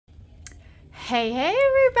Hey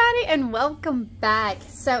everybody, and welcome back.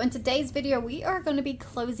 So in today's video we are going to be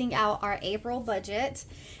closing out our April budget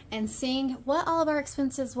and seeing what all of our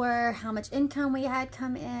expenses were, how much income we had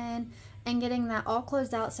come in, and getting that all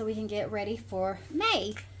closed out so we can get ready for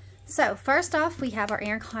May. So first off, we have our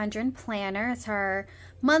Erin Condren planner. It's her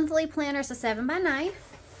monthly planner. It's a 7x9.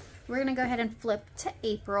 We're going to go ahead and flip to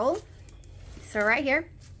April. So right here,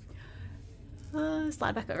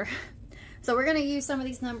 slide back over. So we're going to use some of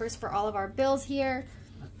these numbers for all of our bills here.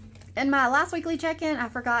 In my last weekly check-in, I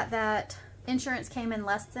forgot that insurance came in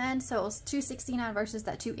less than, so it was $269 versus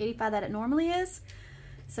that $285 that it normally is.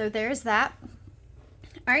 So there's that.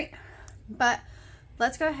 All right, but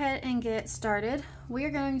let's go ahead and get started. We are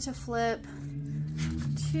going to flip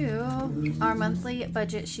to our monthly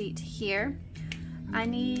budget sheet here.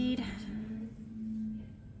 I'm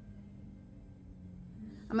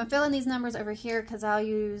gonna fill in these numbers over here because I'll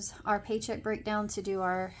use our paycheck breakdown to do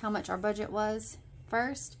how much our budget was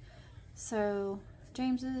first. So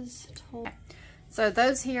James's total. So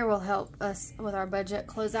those here will help us with our budget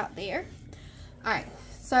close out there. All right,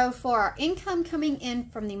 so for our income coming in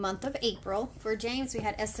from the month of April, for James we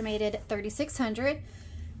had estimated $3,600.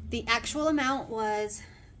 The actual amount was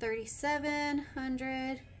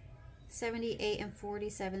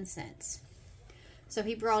 $3,778.47. So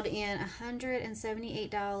he brought in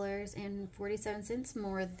 $178.47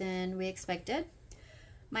 more than we expected.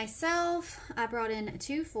 Myself, I brought in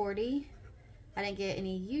 $240. I didn't get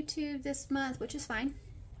any YouTube this month, which is fine.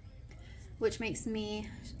 Which makes me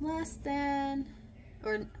less than,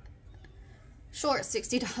 or short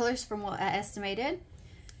 $60 from what I estimated.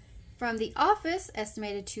 From the office,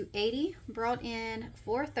 estimated $280, brought in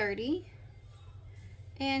 $430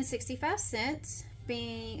 and 65 cents,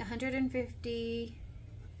 being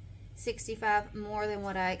 $150.65 more than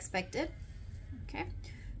what I expected. Okay,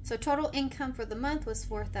 so total income for the month was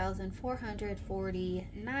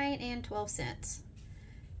 $4,449.12.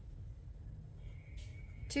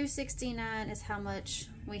 $269 is how much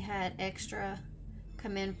we had extra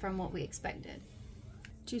come in from what we expected.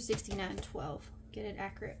 $269.12. Get it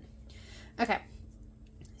accurate. Okay,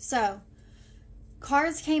 so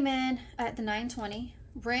cars came in at the $920.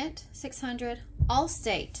 Rent $600.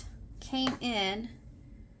 Allstate came in,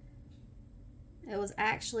 it was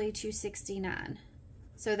actually $269.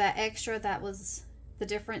 So that extra, that was the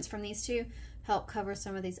difference from these two, helped cover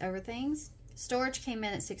some of these other things. Storage came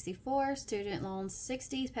in at $64. Student loans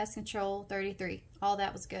 $60. Pest control $33. All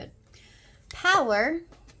that was good. Power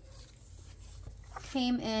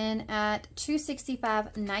came in at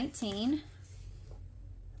 $265.19.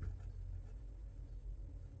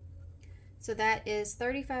 So that is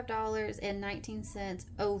 $35.19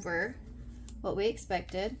 over what we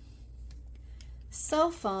expected. Cell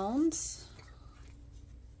phones,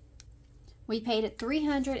 we paid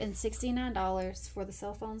 $369 for the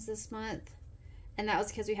cell phones this month. And that was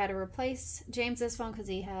because we had to replace James's phone because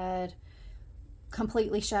he had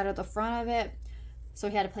completely shattered the front of it. So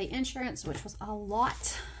we had to pay insurance, which was a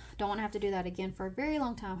lot. Don't want to have to do that again for a very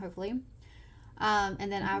long time, hopefully.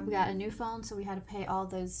 And then I got a new phone, so we had to pay all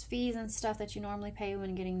those fees and stuff that you normally pay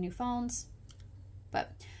when getting new phones.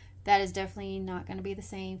 But that is definitely not going to be the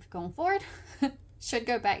same going forward. Should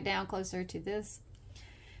go back down closer to this.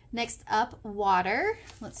 Next up, water.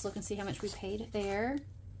 Let's look and see how much we paid there.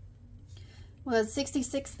 Was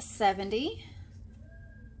 $66.70,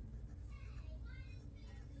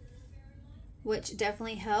 which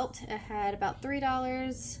definitely helped. It had about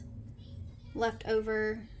 $3 left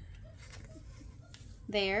over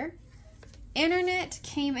there. Internet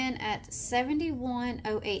came in at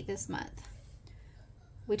 $71.08 this month.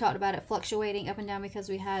 We talked about it fluctuating up and down because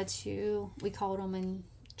we called them and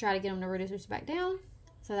tried to get them to reduce us back down.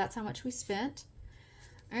 So that's how much we spent.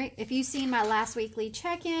 All right, if you've seen my last weekly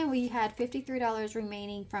check-in, we had $53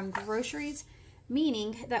 remaining from groceries,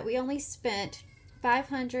 meaning that we only spent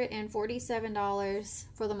 $547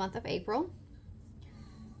 for the month of April.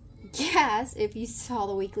 Gas, if you saw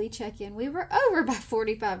the weekly check-in, we were over by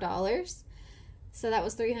 $45. So that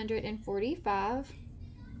was $345.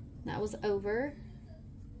 That was over.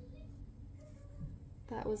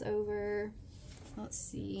 Let's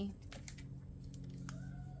see.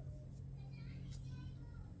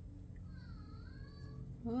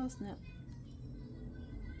 What else? No.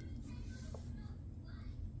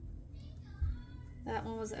 That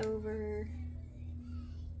one was over.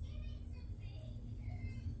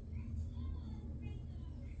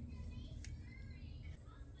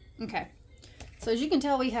 Okay, so as you can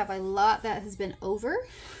tell, we have a lot that has been over.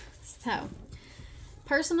 So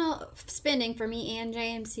personal spending for me and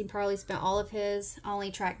James, he probably spent all of his. I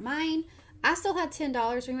only tracked mine. I still had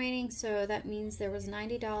 $10 remaining, so that means there was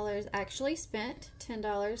 $90 actually spent,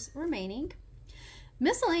 $10 remaining.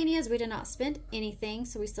 Miscellaneous, we did not spend anything,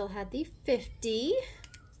 so we still had the $50.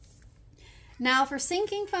 Now for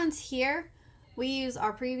sinking funds here, we use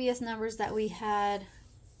our previous numbers that we had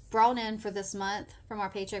brought in for this month from our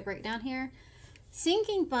paycheck breakdown here.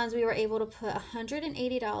 Sinking funds, we were able to put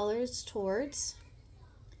 $180 towards.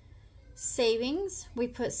 Savings, we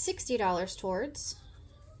put $60 towards.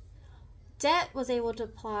 Debt was able to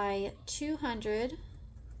apply $200.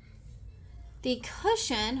 The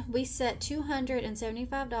cushion, we set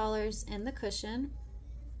 $275 in the cushion.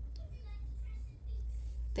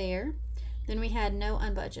 There. Then we had no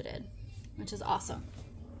unbudgeted, which is awesome.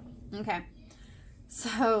 Okay.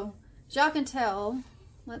 So, as y'all can tell,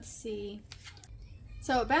 let's see.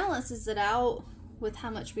 So it balances it out with how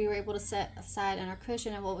much we were able to set aside in our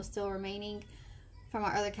cushion and what was still remaining from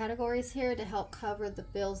our other categories here to help cover the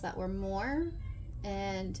bills that were more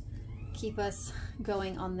and keep us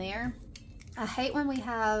going on there. I hate when we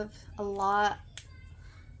have a lot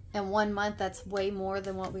in one month that's way more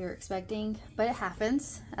than what we were expecting, but it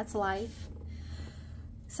happens. That's life.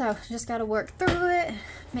 So just got to work through it,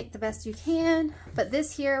 make the best you can. But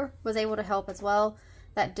this here was able to help as well.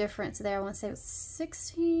 That difference there, I want to say it was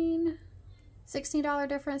 $16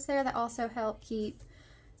 difference there. That also helped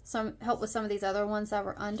help with some of these other ones that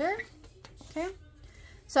were under. Okay.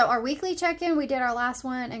 So our weekly check-in, we did our last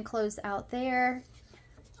one and closed out there.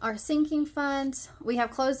 Our sinking funds, we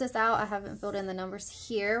have closed this out. I haven't filled in the numbers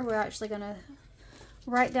here. We're actually going to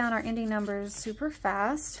write down our ending numbers super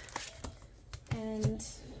fast. And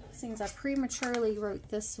since I prematurely wrote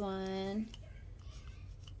this one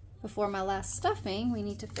before my last stuffing, we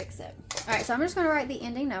need to fix it. All right, so I'm just going to write the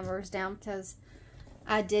ending numbers down because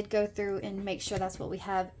I did go through and make sure that's what we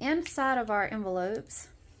have inside of our envelopes.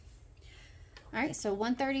 All right, so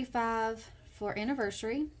 $135 for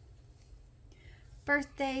anniversary.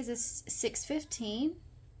 Birthdays is $615.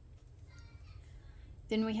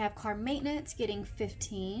 Then we have car maintenance getting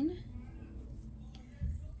 $15.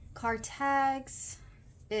 Car tags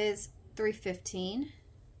is $315.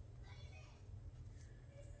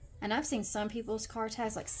 And I've seen some people's car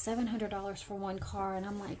tags like $700 for one car, and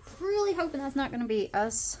I'm like really hoping that's not going to be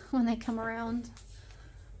us when they come around.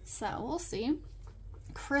 So we'll see.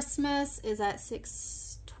 Christmas is at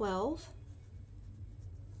 $612.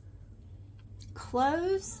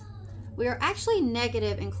 Clothes, we are actually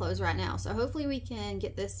negative in clothes right now, so hopefully we can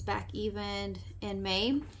get this back evened in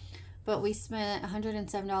May. But we spent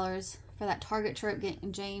 $107 for that Target trip,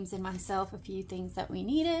 getting James and myself a few things that we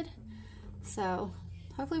needed. So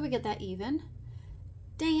hopefully we get that even.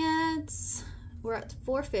 Dance, we're at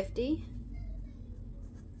 $450.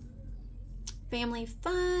 Family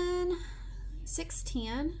fun,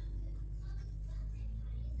 $610.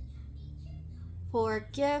 For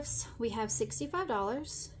gifts, we have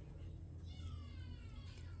 $65.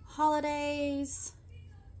 Holidays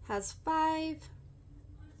has $5.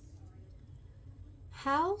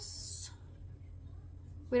 House,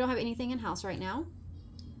 we don't have anything in house right now.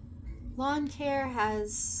 Lawn care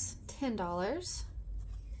has $10.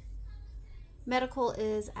 Medical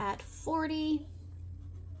is at $40.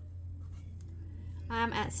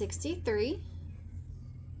 I'm at $63.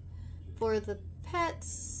 For the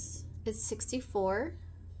pets, it's $64.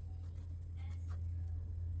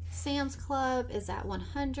 Sam's Club is at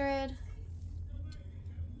 $100.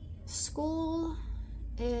 School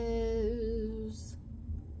is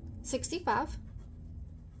 $65.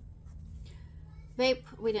 Vape,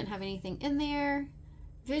 we didn't have anything in there.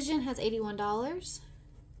 Vision has $81.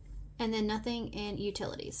 And then nothing in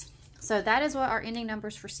utilities. So that is what our ending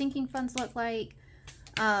numbers for sinking funds look like.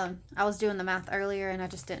 I was doing the math earlier and I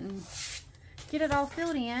just didn't get it all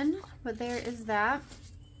filled in, but there is that.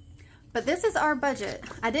 But this is our budget.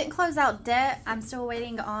 I didn't close out debt. I'm still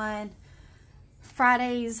waiting on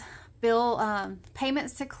Friday's bill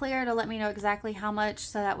payments to clear to let me know exactly how much,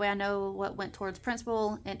 so that way I know what went towards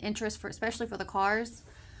principal and interest, for especially for the cars.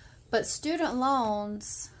 But student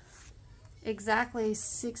loans, exactly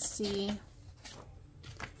 60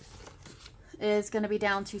 is going to be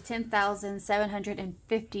down to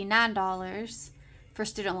 $10,759 for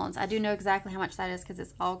student loans. I do know exactly how much that is because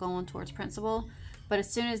it's all going towards principal. But as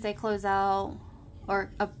soon as they close out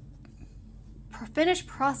or finish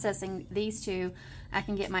processing these two, I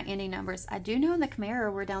can get my ending numbers. I do know in the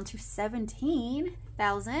Camaro we're down to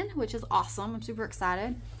 $17,000, which is awesome. I'm super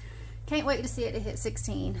excited. Can't wait to see it to hit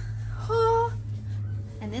 16. Oh.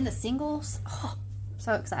 And then the singles. Oh,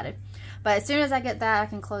 so excited. But as soon as I get that, I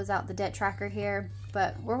can close out the debt tracker here.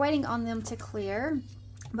 But we're waiting on them to clear.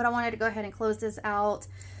 But I wanted to go ahead and close this out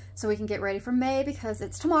so we can get ready for May because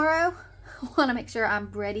it's tomorrow. want to make sure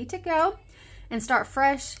I'm ready to go and start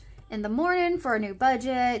fresh in the morning for a new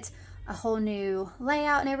budget, a whole new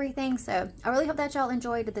layout and everything. So I really hope that y'all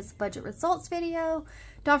enjoyed this budget results video.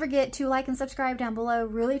 Don't forget to like and subscribe down below.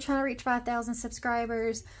 Really trying to reach 5,000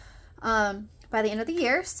 subscribers by the end of the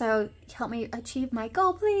year. So help me achieve my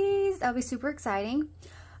goal, please. That would be super exciting.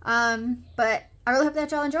 But I really hope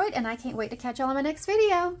that y'all enjoyed, and I can't wait to catch y'all in my next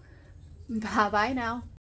video. Bye-bye now.